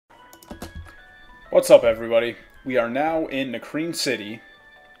What's up, everybody? We are now in Nacrene City,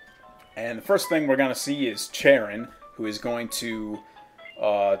 and the first thing we're going to see is Charon, who is going to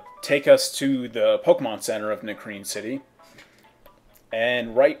take us to the Pokemon Center of Nacrene City.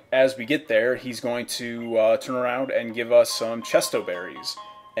 And right as we get there, he's going to turn around and give us some Chesto Berries,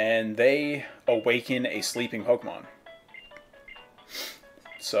 and they awaken a sleeping Pokemon.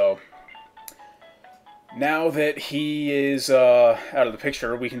 So, now that he is out of the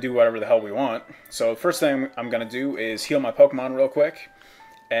picture, we can do whatever the hell we want. So first thing I'm going to do is heal my Pokemon real quick.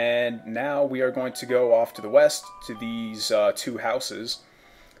 And now we are going to go off to the west to these two houses.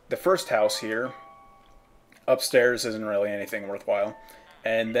 The first house here, upstairs isn't really anything worthwhile.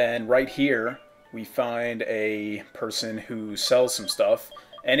 And then right here, we find a person who sells some stuff.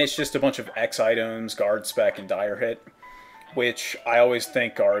 And it's just a bunch of X items, Guard Spec, and Dire Hit, which I always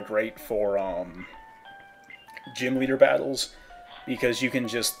think are great for gym leader battles, because you can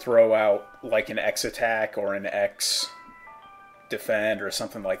just throw out like an X attack or an X defend or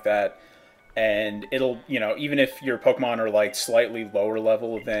something like that, and it'll, even if your Pokemon are like slightly lower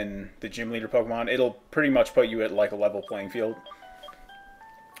level than the gym leader Pokemon, it'll pretty much put you at like a level playing field.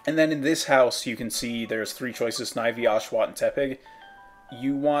 And then in this house, you can see there's three choices: Snivy, Oshawott, and Tepig.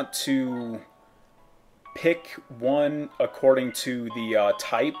 You want to pick one according to the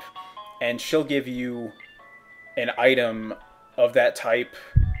type, and she'll give you an item of that type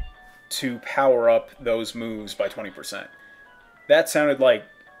to power up those moves by 20%. That sounded like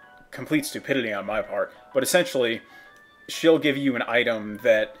complete stupidity on my part, but essentially, she'll give you an item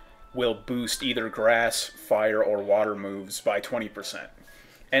that will boost either grass, fire, or water moves by 20%.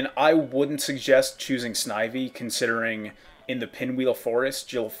 And I wouldn't suggest choosing Snivy, considering in the Pinwheel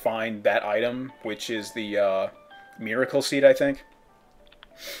Forest, you'll find that item, which is the Miracle Seed, I think.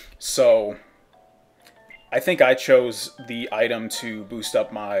 So I think I chose the item to boost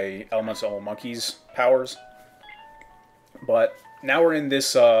up my Elemental Monkey's powers. But now we're in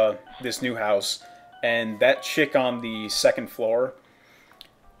this this new house, and that chick on the second floor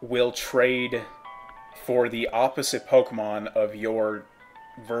will trade for the opposite Pokemon of your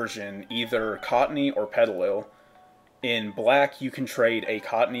version, either Cottony or Petalil. In black, you can trade a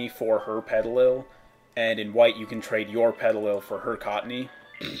Cottony for her Petalil, and in white, you can trade your Petalil for her Cottony.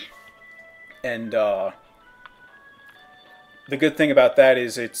 And the good thing about that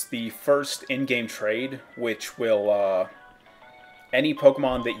is it's the first in-game trade, which will, any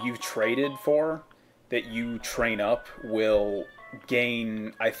Pokemon that you've traded for, that you train up, will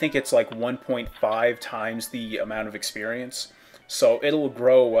gain, I think it's like 1.5 times the amount of experience. So it'll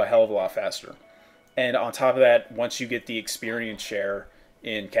grow a hell of a lot faster. And on top of that, once you get the experience share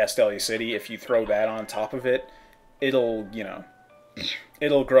in Castelia City, if you throw that on top of it, it'll,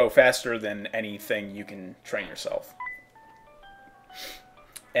 it'll grow faster than anything you can train yourself.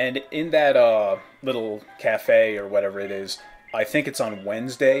 And in that little cafe or whatever it is, I think it's on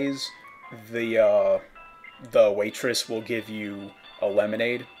Wednesdays, the waitress will give you a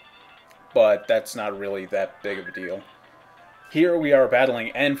lemonade, but that's not really that big of a deal. Here we are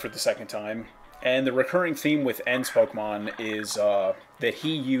battling N for the second time, and the recurring theme with N's Pokemon is that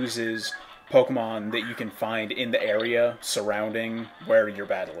he uses Pokemon that you can find in the area surrounding where your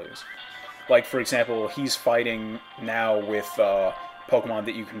battle is. Like, for example, he's fighting now with Pokemon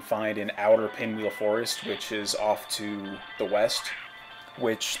that you can find in Outer Pinwheel Forest, which is off to the west,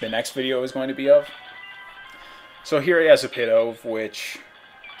 which the next video is going to be of. So here he has a Pidove, which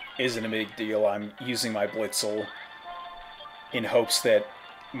isn't a big deal. I'm using my Blitzel in hopes that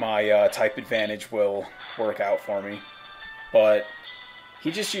my type advantage will work out for me. But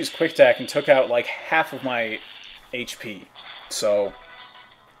he just used Quick Attack and took out like half of my HP. So,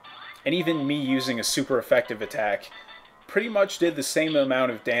 and even me using a super effective attack pretty much did the same amount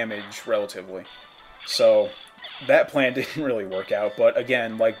of damage relatively. So that plan didn't really work out. But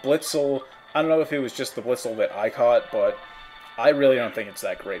again, like Blitzel, I don't know if it was just the Blitzel that I caught, but I really don't think it's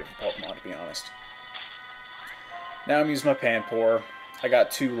that great of a Pokemon, to be honest. Now I'm using my Panpour. I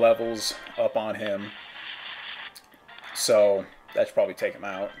got 2 levels up on him, so that should probably take him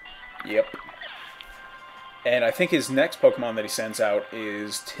out. Yep. And I think his next Pokemon that he sends out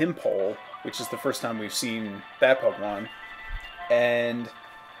is Timpole, which is the first time we've seen that Pokemon. And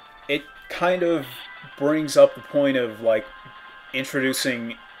it kind of brings up the point of, like,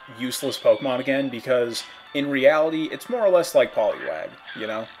 introducing useless Pokemon again, because in reality, it's more or less like Poliwag, you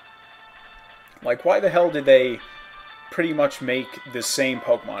know? Like, why the hell did they pretty much make the same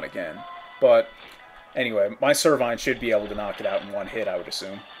Pokemon again? But anyway, my Servine should be able to knock it out in one hit, I would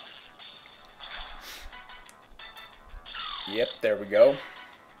assume. Yep, there we go.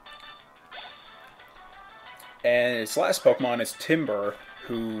 And its last Pokemon is Timber,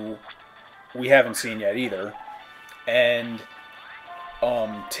 who we haven't seen yet either. And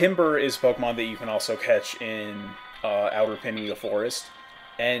Timber is a Pokemon that you can also catch in Outer Pinwheel Forest.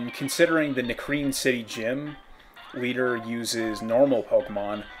 And considering the Nacrene City Gym leader uses normal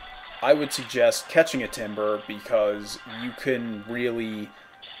Pokemon, I would suggest catching a Timber because you can really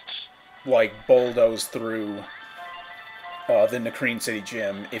like bulldoze through the Nacrene City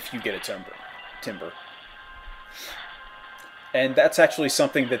Gym if you get a Timber. And that's actually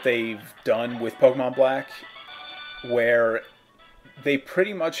something that they've done with Pokemon Black, where they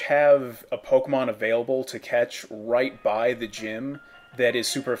pretty much have a Pokemon available to catch right by the gym that is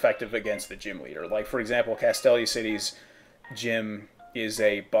super effective against the gym leader. Like, for example, Castelia City's gym is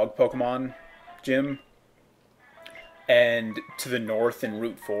a bug Pokemon gym, and to the north in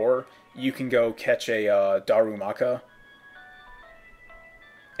Route 4, you can go catch a Darumaka.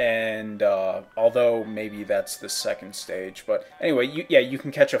 And although maybe that's the second stage, but anyway, you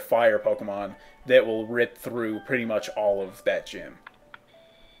can catch a fire Pokemon that will rip through pretty much all of that gym.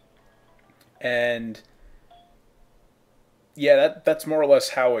 And yeah, that's more or less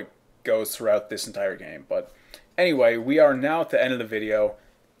how it goes throughout this entire game. But anyway, we are now at the end of the video,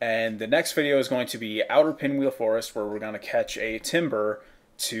 and the next video is going to be Outer Pinwheel Forest, where we're going to catch a Timber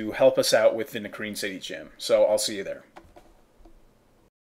to help us out with the Nacrene City Gym. So I'll see you there.